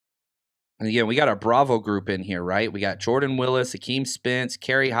And again, we got our Bravo group in here, right? We got Jordan Willis, Akeem Spence,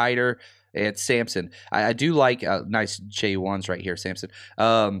 Kerry Hyder, and Sampson. I do like nice J1s right here, Sampson.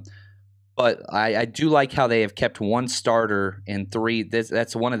 But I do like how they have kept one starter in three.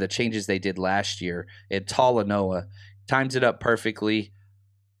 That's one of the changes they did last year. And Talanoa times it up perfectly,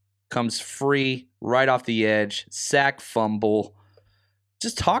 comes free right off the edge, sack, fumble.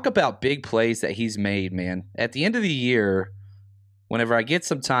 Just talk about big plays that he's made, man. At the end of the year, whenever I get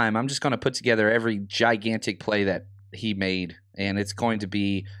some time, I'm just going to put together every gigantic play that he made, and it's going to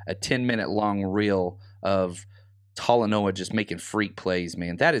be a 10-minute long reel of Talanoa just making freak plays,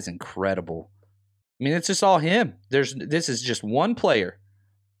 man. That is incredible. I mean, it's just all him. This is just one player,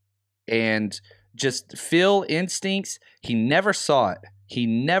 and just Phil instincts. He never saw it. He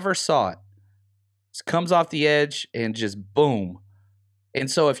never saw it. Just comes off the edge and just boom.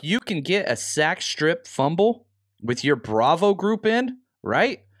 And so if you can get a sack, strip, fumble with your Bravo group in,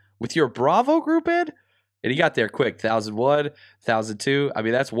 right? With your Bravo group in, and he got there quick, 1,001, 1,002. I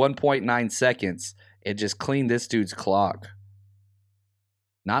mean, that's 1.9 seconds. It just cleaned this dude's clock.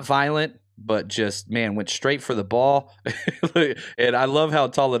 Not violent, but just, man, went straight for the ball. And I love how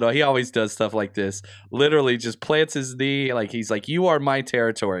Talanoa, he always does stuff like this. Literally just plants his knee. Like, he's like, you are my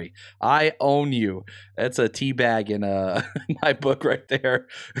territory. I own you. That's a teabag in my book right there.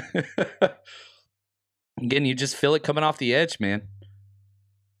 Again, you just feel it coming off the edge, man.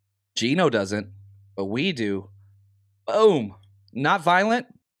 Gino doesn't, but we do. Boom. Not violent.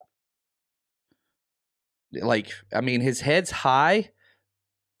 Like, I mean, his head's high,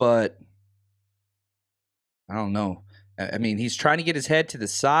 but I don't know. I mean, he's trying to get his head to the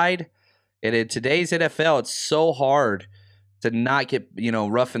side. And in today's NFL, it's so hard to not get,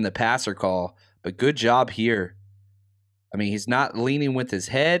 roughing the passer call. But good job here. I mean, he's not leaning with his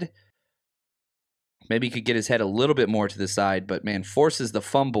head. Maybe he could get his head a little bit more to the side, but, man, forces the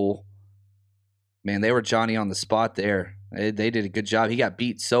fumble. Man, they were Johnny on the spot there. They did a good job. He got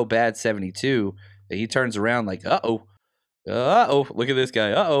beat so bad, 72, that he turns around like, uh-oh. Uh-oh. Look at this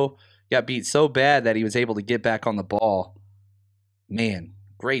guy. Uh-oh. Got beat so bad that he was able to get back on the ball. Man,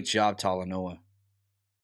 great job, Talanoa.